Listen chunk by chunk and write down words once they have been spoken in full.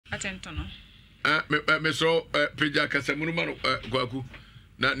Atentono. Me so peja kasamunu manu kwaku.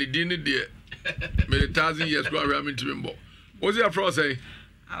 Na ni dini de me 1,000 years go around me timbo. What's your fro say?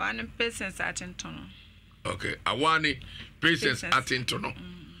 I want patience atentono. Okay, I want patience atentono.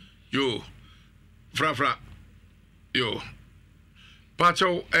 Yo. Fra. Yo.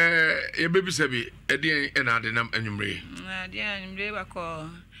 Pacho e baby sebi e dey e na de nam anwumre. Na dey anwumre ba ko.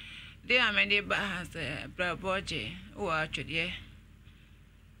 Dey amede ba has braboje wo atwede.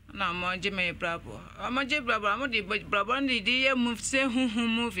 Na moje me brabo. Moje brabo amode brabo ndi di ye move say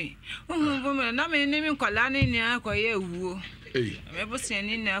movie. Huhu na me ni nkola ni ni akoye ewuo. Me bosia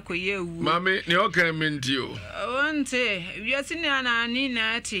ni na akoye ewuo. Mami ni okan menti o. Wonte wiase ni ana ni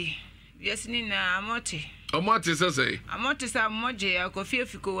na ati. Wiase ni na amote. Amote sese. Amote sa moje akofie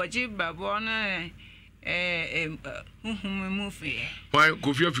fiko waje brabo na movie. Why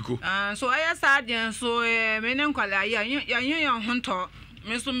kofie fiko? So aya sa den so me ne nkola ya honto.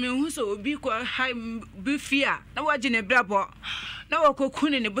 Me so me hu so obi kwa high bifia na waje ne brabo na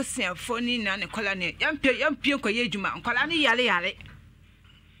wakokune ne bosiafo ni na ne kola ne yampie kwa ye adwuma nkola ne yale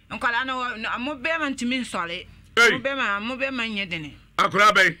nkola na amobe man timi nsole amobe man nyedene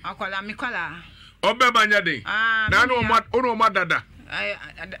akora ben akola mi kola obe man nyedene na no ma dada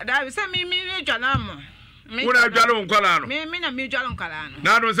da bi se mi dwala mo Una jalo nkola no. Me na me jalo nkola no.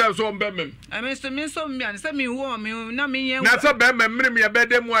 Na no se so mbemem. Me so mbian se me wo me na me yen. Na se bemem mre me be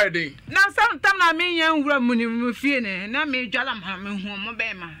dem wa edin. Na sam tam na me yen wura mu ni mu fie ne na me jalo ma me hu mo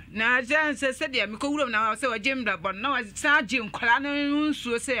be ma. Na se de me ko wura na se wa jemda bon na wa sa je nkola no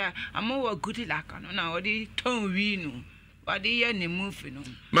nsuo se amo wa good luck no na odi ton wi no. Odi ye ne mu fi no.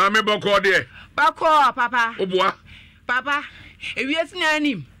 Ma me boko de. Bako papa. Oboa. Papa, ewiesi na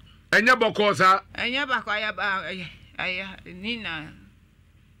anim. Enya boko sa. Enya bako aya nina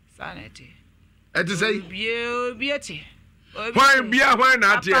sanity. Eti say bieti. Why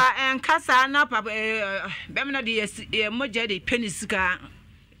na ati? Papa enkasa na papa bem na de moja de penisika.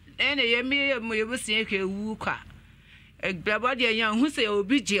 Ene ye mi mo yebusie ke wu kwa. Blabo de yan hu se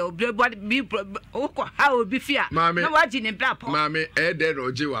obi je oblabo bi okọ ha obi fia. Na waji ne brapo. Mami e de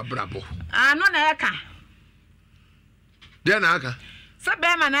roje wa brapo. Ano na eka. De na aka. So be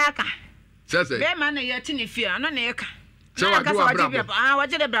man aka. Sese. Be man na yati ne fia no na eka. Se wa do brabo.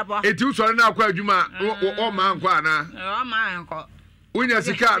 Waje de brabo. Eti usore na akwa adwuma o ma anko ana. O ma anko. Unya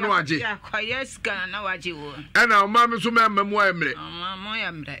sika no waje. Ya kwa sika na waje wo. E na o ma me so me mamu emre. Mo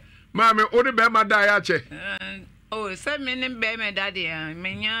ya mre. Mami o de be ma da ya che. Oh, se me ne be me da de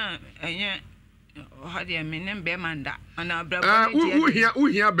menya enye hade me ne be manda ana brabo ni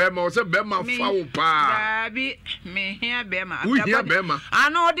uhia be ma o se be ma fa wo pa. Dabi me hia be ma. Uhia be ma.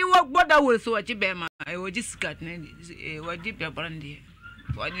 Ana odi wo gboda wo so wachi be ma. E woji skat ne waji brabo ndi.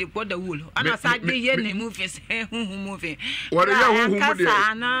 Wadi gboda wo. Ana sa de ye ne movie se huhu movie. Wadi ya huhu de.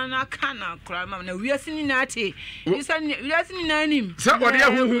 Na kana kra ma na wiase ni na ate. Wiase ni na anim. Sa wadi ya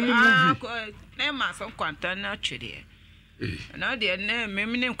huhu movie. Na ma so kwanta na twede. Na de na me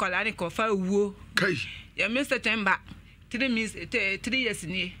ne nkola ne kofa wuo. Kai. Ya me September 3 years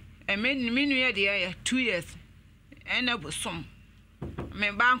ni. E me nu ye de ya 2 years. Ena bosom.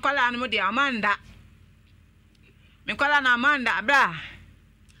 Me ba nkola no mo de Amanda. Me nkola na Amanda bra.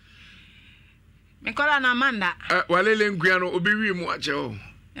 Me nkola na Amanda. Walele nkua no obi wi mu ache o.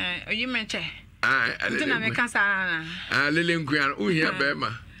 Oyi menche. Alele. Me kasa na. Lele nkua no uhia be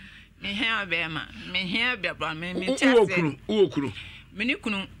ma. Me hia be ma. Me hia be bra me chese. Uwo kunu. Me ni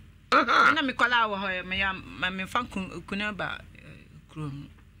kunu. Na me kola wo ho me ya me fa kunu ba krum.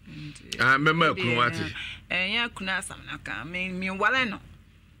 Mema kunu wati. Ya kunu asam na ka me wale no.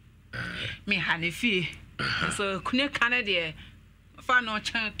 Me hanefie. So kunu kana de fa no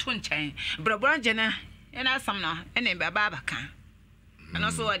chan to nchan. Brabra jena ena asam na ena be baba kan.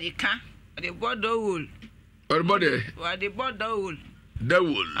 Ana so wadi kan. Wadi bodo wool. Wadi bodo wool.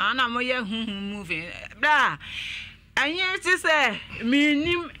 Dawul. Ana mo ye movie. Bra. Anye ti se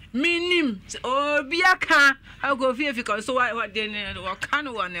minim obi aka ago fie fika so what dey what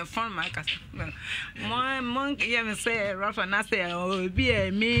kan one from my case. Mo ye me say Rafa na say obi e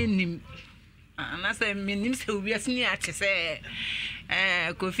minim. Ana say minim se obi asini ate say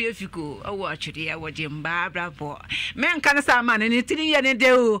ko fie fiko awo atwede ya woje mba brabo men kan sa man ni tiri ye ne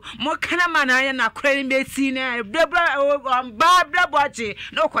de o mo kana man ya na kora be si na brabo mba brabo achi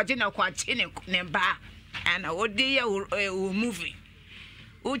no kwaje na kwache ne ba ana odi ya o movie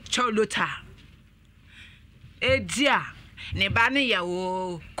o cholota edia ne ba ne ya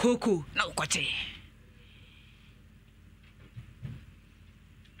o koko na kwache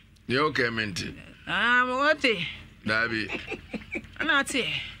yo kementi wote Dabi. Ana te.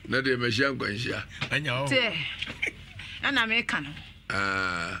 Na de mehia nkwanhia. Anya o. Te. Ana me ka no.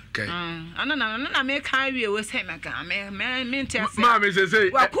 Okay. Na me carry we say maka me ntia say. Mama say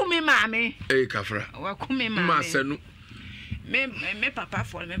Wa kumi mame. Kafra. Wa kumi mame. Ma senu. Me papa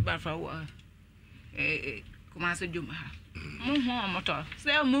for me ba for wa. Kuma se djuma ha. Mo ho moto.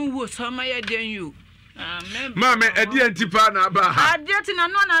 Say mo wo so ma ye den you. Mama edi antipa na ba ha. Adi ti na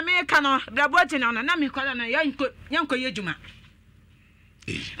no na me ka no. Brabo ti na na me kwala na yanko ye djuma.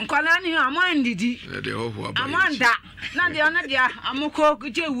 Nkwala ni amon didi. De ho ho aba. Amanda. Na dia amoko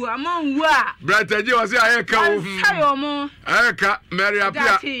jewu amonwu a. Brata je o se ayeka wo. Sayo mo. Ayeka Mary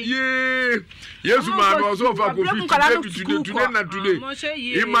apia. Ye. Yesu man was so far go today na today.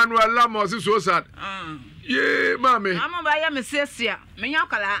 Emmanuel Lamos so sad. Ye mama. Mama ba ya me sesia. Me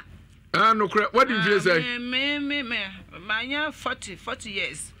nyakala. No cre. What did you say? Me. Manya 40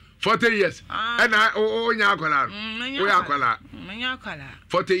 years. 40 years. And I nyakwala. O yakwala. Me nyakala.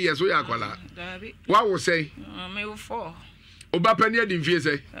 40 years o yakwala. What will say? Me 4. Oba panie di mfie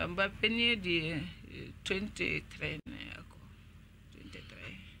say? Oba panie di 23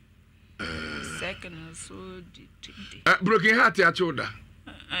 second so di 20. Broken heart ya choda.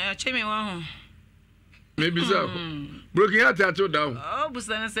 Chemi wa. Maybe so. Broken heart ya choda. Oh,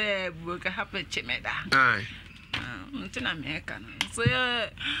 busana say broken heart chemi da. Aye. Ntina me ka no. So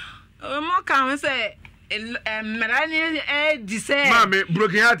mo kan say merani di say. Mama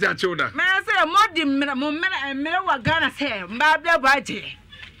broken heart ya choda. Me say mo di mera wa Ghana say mbabla baje.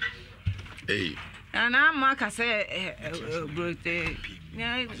 Eh. Ana ma ka say brote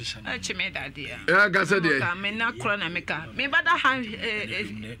nya chemi da dia. Ga say dia. Ka me na kro na me ka. Me bada how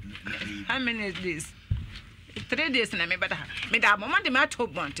many days? 3 days na me bada. Me da mama de ma to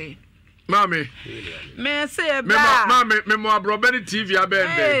bonte. Mami. Me say ba. Mami me mo abrobani TV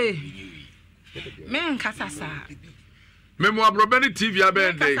abende. Me nkasasa. Me mo abrobani TV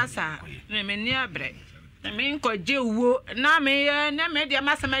abende. Nkasasa. Me ni abre. Me nko je wo na me dia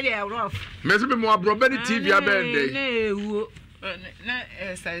masema dia rough. Me se me mo abrobani TV abende. Na wo na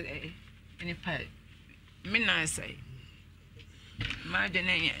ni pa. Me na say.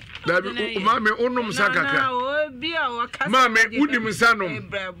 Mami onum sakaka. Mami udim sanum.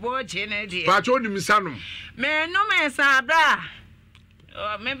 Pacho udim sanum. Me no me sa bra.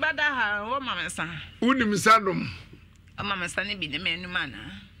 Me bada ha wo mama sa. Udim sanum. Mama sa ni bi de me numa na.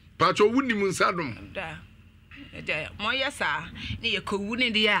 Pacho udim sanum. Da. Mo yesa ni ye ko wu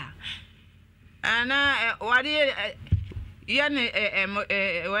ni dia. Ana wadi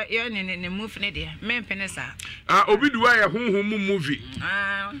ne move ne dia. Me penesa. Obi duwa ya honhom movie.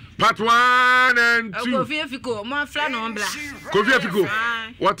 Part 1 and 2. Kofi Afiko, mo afla no mbla. Kofi Afiko.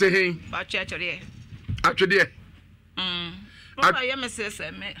 What a hin? Ba chachore. Atwede. Papa ya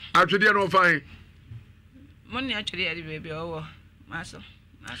mesese me. Atwede no fine. Mo ni atwede ya baby owo. Maso.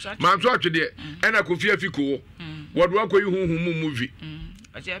 Manso atwede. Ena Kofi Afiko. Wodo akoyi honhom movie.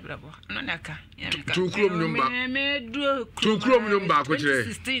 Aje brabo. No naka. Tukrom nyumba. Me duro. Tukrom nyumba ko kire.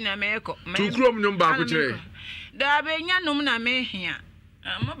 16 na me ko. Tukrom nyumba ko kire. Da be nya num na me hia.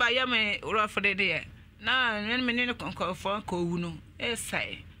 Mo ba ya me urafode de. Na me ne konkofo ko wu no.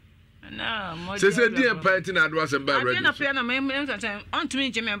 Esai. Na mo. Se die party na do asem ba ready. Na pe na me on to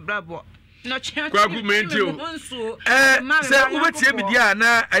me je me brabo. No chance. Kwaku mentio. Se ubetie bidia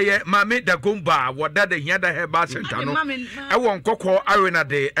na eye mame da gomba woda da hia da heba center no. E won kokko arena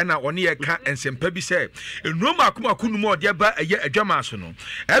de na one ye ka ensempa bi se enuma akomakunu mo de ba eye adwama so no.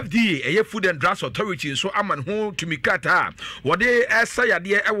 FDA eye Food and Drugs Authority so aman ho tumikata wode esa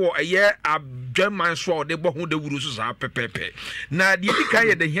yade e wo eye adwaman so de bo ho de wuru so sa pepepe. Na de bi kan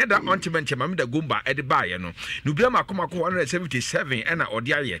ye de hia da ontiment mame da gomba e de ba ye no. Nubia makomako 177 na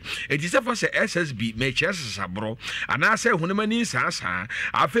ode aye. Ejise se SSB me chess sabro ana se hunemani sasa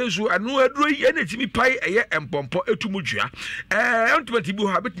afezu anu aduro ye na timi pai eye empompo etumudua ontubati bu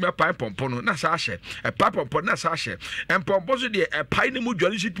ha betimi pai pompo no na sa hye pai pompo na sa hye empompo so de pai ne mudua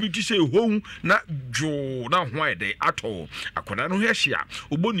ni sitimi ti se hohu na jo na ho ede ato akoda no hye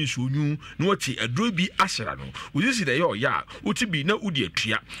oboni sonyu na wati aduro bi asera no uzisi de yo ya uti bi na udi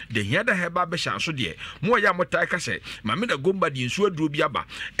atua de hia da heba be sha so de mo ya motai ka se mame da gomba di nsu aduro bi aba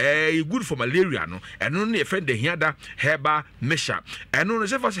good for malaria no eno no efend de hiada heba mesha eno no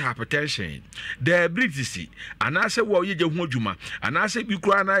se for hypertension diabetes ana se wo ye hu adwuma ana se bi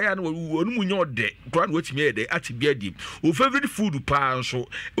kura na ya no onu munyo de kura no watimi ye de atibia di o favorite food pa nso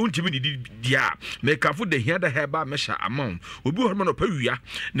untimi di dia make for de hiada heba mesha amount obi ho no pawia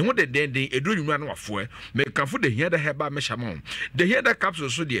ne ho de den eduro nwura na wafo make for de hiada heba mesha amount de hiada capsule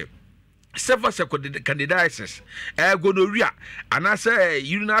so de several candidiasis gonorrhea and say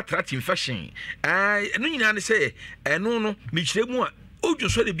urinary tract infection no nyina ne say eno no mi kiremu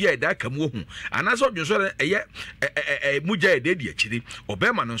odwonso de bia da kam wo hu anaso odwonso de eye mugya de de akiri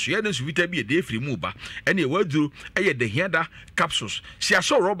obema no so ye na suvita bia de firi mu ba ene waduro eye de hiada capsules si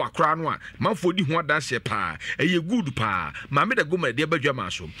aso rubber kra no a manfo di ho adanse pa eye good pa maame da goma de badwa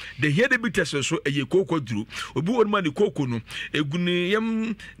maso de hiada bitters so eye koko duro obi won ma ne koko no eguni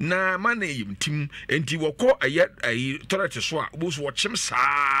yam na ma na yim tim enti wokọ eye toilet so a obo so wọchim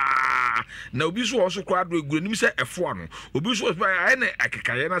saa na obi so so kra do eguni nim se efo no obi so aye na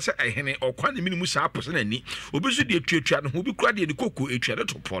akekaye na se ehene okwa ne minimu saa pose na ni obi so de tuatua no obi kra de koko etua de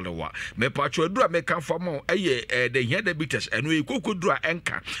to polewa me pa cho adura me kan famo eye de hiada bitters eno e koko dura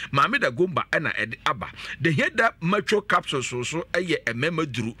enka maame da gomba na ede aba de hiada macho capsules so eye emema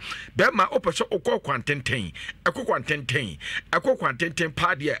duru be ma opese okọ kwantenten ekọ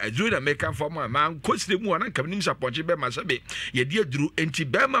pa de azuru na me kan famo ma nkosire mu ana kam nim sapoche be ma sabe ye de duru enti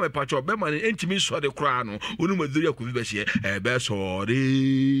be ma me pa cho be ma enti mi so de kra no onu mazuri akobi be sie be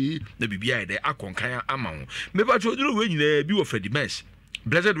sorry na bibia ede akonkan ama ho me pa cho duru we nyina bi wo Fedimes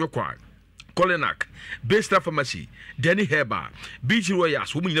blessed record Colinac, Besta Pharmacy, Denny Herba, Beach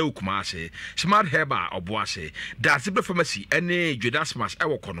Royals, woman no kumase, Smart Herba or Boise, Daziba Pharmacy, any Judasmas,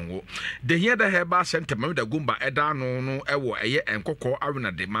 Ewa Konongo, the Hiada Herba Center, Mamida Gumba, Edano, no, Ewa, a year and Coco Arena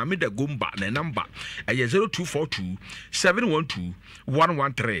de Mamida Gumba, the number, a year 0242 712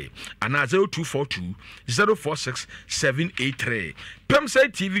 113, and 0242 046 783.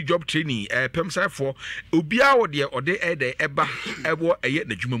 Pemside TV job training, Pemside for Ubia or the Ede Eba, Ewa, a year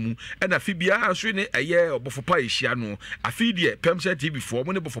the Jumamu, and a Fibia, Swine, a year of Bofopa Ishiano, a Fibia, Pemside TV for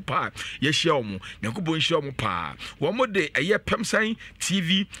one Bofopa, Yeshiamu, Nakubo Ishiamu Pa, one more day, a year Pemside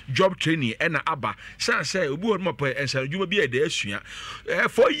TV job training, and a Abba, San say, Ubu Mopa, and San Juma be a day,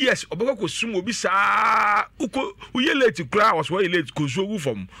 4 years, Obako Sumo Bisa, Uko, we late to cry was why late Kuzu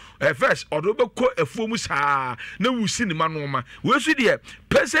from first, or Roboko, a Fomusa, no cinema noma, where's it?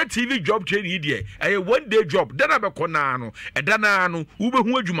 Pesa TV job training idea a 1 day job dana be konano e dana no ube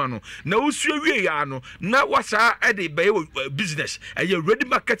hu adwuma no na osuawie ya no na wasa e de be business a ready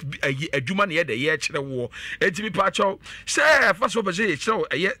market adwuma na ye de ye kire wo enti mi pa chaw say first of all say kire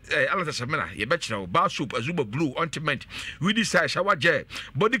e alata semina ye be kire ba soap azuba blue ointment we decide shower gel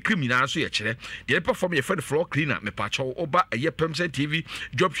body cream na so ye kire de perform ye friend floor cleaner me pa chaw oba ye Pemsa TV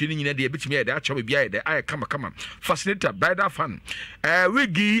job training nyina de bitimi ye de achaw bia ye de ay kama facilitator bridal fan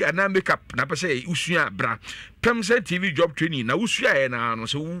wigi and makeup na pese usua bra Pemsa TV job training na usua e na no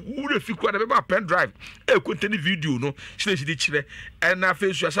so wo fi kwa da be pen drive content video no chire chire and na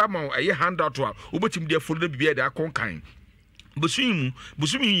face asama e handout a obetim de follow bibia de akonkan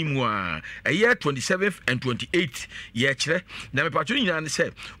busumi mu a year 27th and 28th ye kire na me patro nyina ne say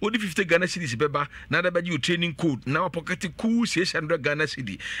odi 50 Ghana cedis beba na da be you training code na pocket cool 600 Ghana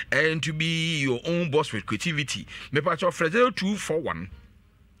cedi and to be your own boss with creativity me patro 0241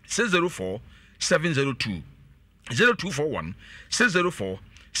 604 702 0241 604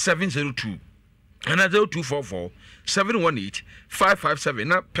 702 and 0244 718 557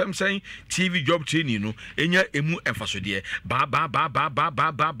 na Pemsa TV job training no enya emu emfasode ba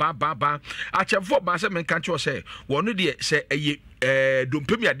achefo ba se men kan cho se wono de se eye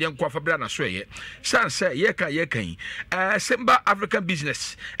dompem ya de nkwa fabra na so ye san se ye kan Simba African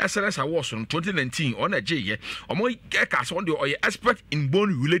Business Excellence Awards in 2019 on a ye omo ka so de oye expert in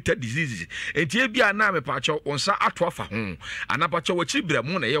bone related diseases entie bia na me pa cho onsa ato afa ho anapa cho wachi bra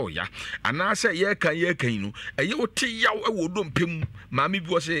mu na ye oya ana se ye kan no eye oti yaw e wo dompem maami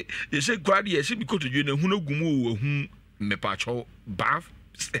bi wo se kwade ye se bi kotodwe na hunu gumu wo hu me pa cho ba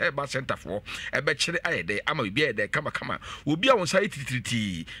Herba Center for ebe kire ayede ama bibia ayede kama obi a won sai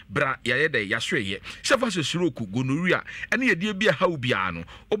titiriti bra yayede yasweye sefa so stroke gonorrhea ene yede bia ha obia no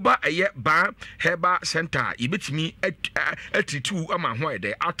oba eye ba Herba Center ibetimi atitu ama ho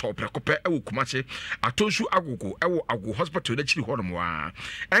ayede atop prekope ewo kumache atonsu agogo ewo ago hospital na chiri hono wa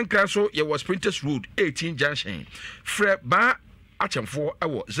enkra so ye was Printers Road 18 junction fre ba achemfo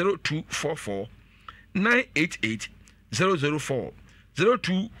ewo 0244 988 004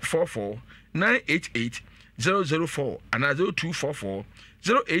 0244 988 004 and 0244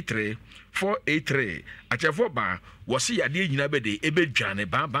 083 483 achefo ba wosi yade nyina bede ebe dwane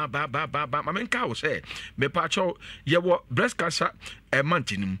ba mamenka wo se me pa cho ye wo breast cancer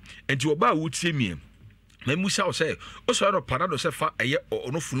mantinim enti oba wo tie mie na musa o say o so ro panado se fa eye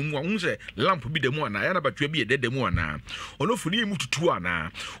ono funu mu hu se lamp bi demu ana ya na batwa bi de demu ana ono funu mu tutu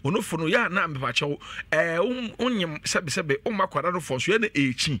ana ono funu ya na mpa chew onyem sebe o makwara no fo so ya na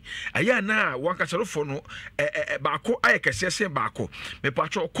echi aya na wanka ro fo no baako aye kese se baako me pa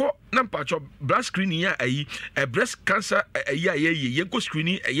chew ko na mpa chew breast screening ya ayi breast cancer ayi ye ko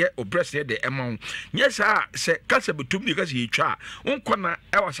screening aye o breast de ema yes se cancer betum ni kasi yitwa onko na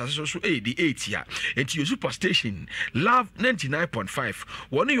e wasase so AD8 ya enti Superstation Love 99.5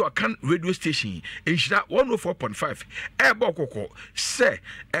 one your can radio station Inshira 104.5 Bokoko say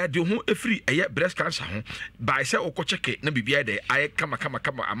de ho efiri eye breast cancer ho by say okocheke na bibia de aye kama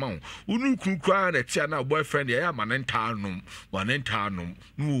amount unu kunkura na tia na boyfriend ya manenta anum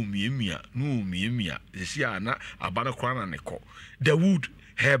no miemia esi ana abana kwana neko the wood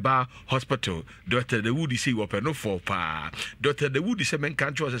Herbal Hospital. Dr. The Woody say open no for pa. Dr. The Woody say men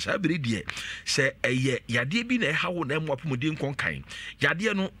can't trust us every day. Say yade bi na ha wo na mo apomodin konkan.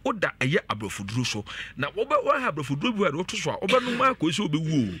 Yade no oda abrofuduro so. Na oba wa abrofuduro bi wa to so oba no ma ko so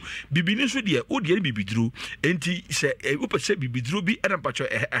obewu. Bibini so de o de bibiduro. Enti say opese bibiduro bi na pacho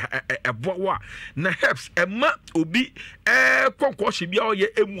eboa na helps ema obi konkwo hye bia oye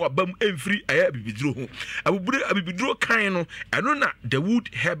emu abam emfiri bibiduro ho. Abibiduro kan no eno na the Wood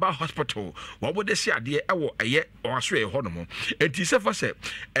Herbal Hospital what would they say ade ewo eye oaso e ho no mo enti se fa se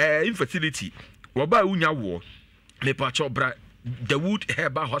infertility wo ba unya wo me pa cho bra the Wood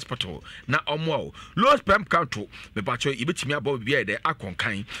Herbal Hospital na omo low sperm count me pa cho ibetimi abo bia de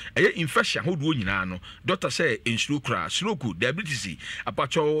akonkan eye infection hodo nyina no doctor say insuru kra stroke diabetes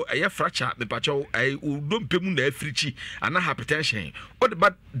apacho eye fracture me pa cho udompemu na africhi ana hypertension what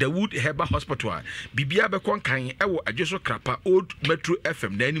about the Wood Herbal Hospital bibia be konkan ewo adweso krapa old metro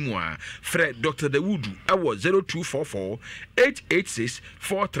FM na animu a Fred Dr. The Wood ewo 0244 886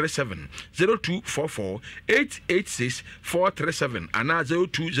 437 0244 886 437 and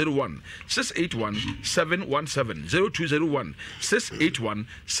 0201 681 717 0201 681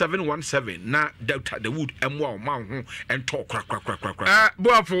 717 na Dr. The Wood emwa ma ho and talk crack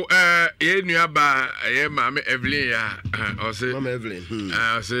boafo ye nuaba ye mama Evelyn ya o se mama Evelyn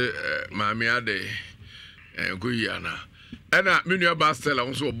o se mama ade goyiana ena me nuaba Stella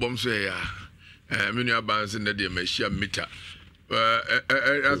won so obom so ya me nuaba nse na de machia meter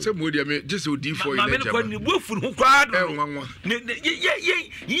I said, Moody, I mean, just so deep for you. I'm going to move from who cried. Yeah,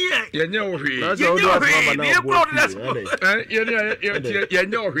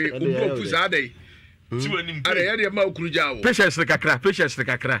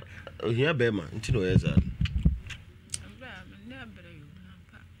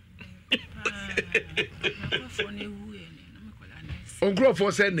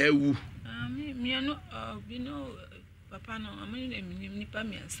 Papa no, I mean, nipa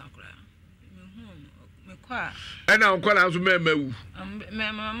me ansakra. Me kwa. And now call us memu.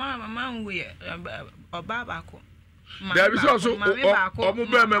 Mama we baba ko. There is also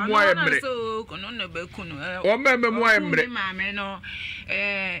memu emre. So kono na bekunu. O memu emre. Mama no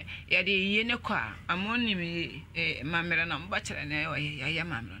ya de ye ne kwa. Amoni me mamere na mbachere na ya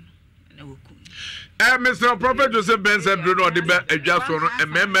mamere no. Na woku. Mr. Prophet Joseph Ben said Bruno de adwaso no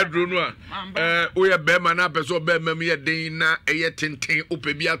emema Bruno we be ma na person be mem ye den na eye tenten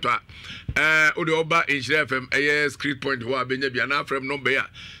ope bi ato o de oba Eeiiii FM eye script point ho abenya bia na afrem number ya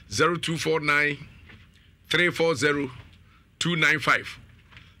 0249 340 295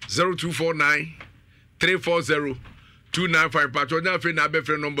 0249 340 295 patro na fe na be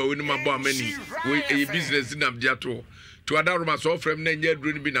frem number we ni mabo amani we e business na bia to ada roma so frem na nya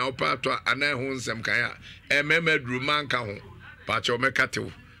duru ni bi na opa to ana ho nsem kan a emema duru man ka ho pa cho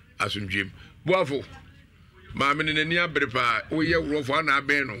mekatew asundwem boafo ma me ne ni abrepa wo ye wrofo na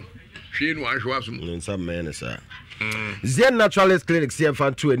aben no hwe no ahwe asum nsam men sa Zen Naturalist Clinic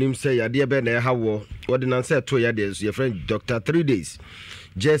CF to anim say yade be na ha wo ordinance to yade so your friend Dr. 3 days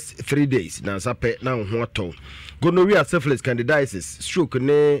just 3 days na sape na ho to gonorrhea, syphilis, candidiasis, stroke,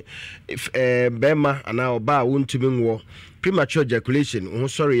 bema, and now ba wuntumi nwo premature ejaculation. Oh,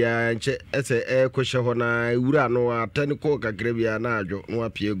 sorry, ese question hona ura no atanico kakrebia na ajo no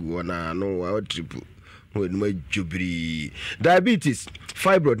apiegu na no triple. When jubri diabetes,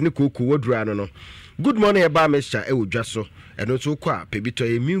 fibroid, nikuku wodra no. Good morning, eba mesha jaso and also kwa pebito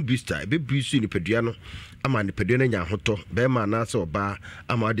immune booster, be boost in pediano. Ama ni pedene nya hoto be ma na so ba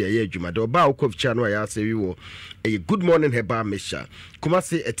ama de ye adwuma de ba ukov cha no ya se wi wo good morning heba mesha kuma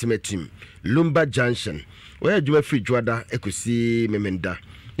se etimetim Lumba Junction we adwuma free Juada ekusi memenda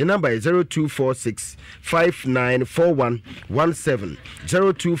the number is 0246 594117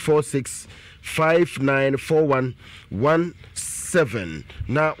 0246 594117 07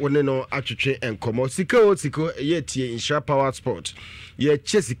 na wone no atwetwe enkomo sika ye tie insha power sport ye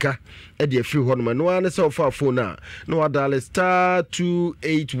chesika e de free ho no no an se ofa phone na no adale star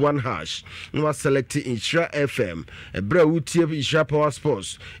 281 hash no select insha fm e bra wutie insha power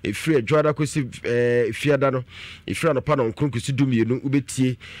sports e free adwada kosi fiada no e free no pa no nkronkosi dumienu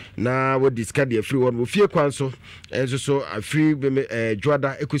ubetie na wo discard e free one wo fie kwan so enso so free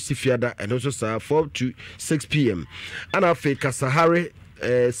adwada ekosi fiada and also 4 to 6 p.m. and afi kasahare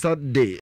Saturday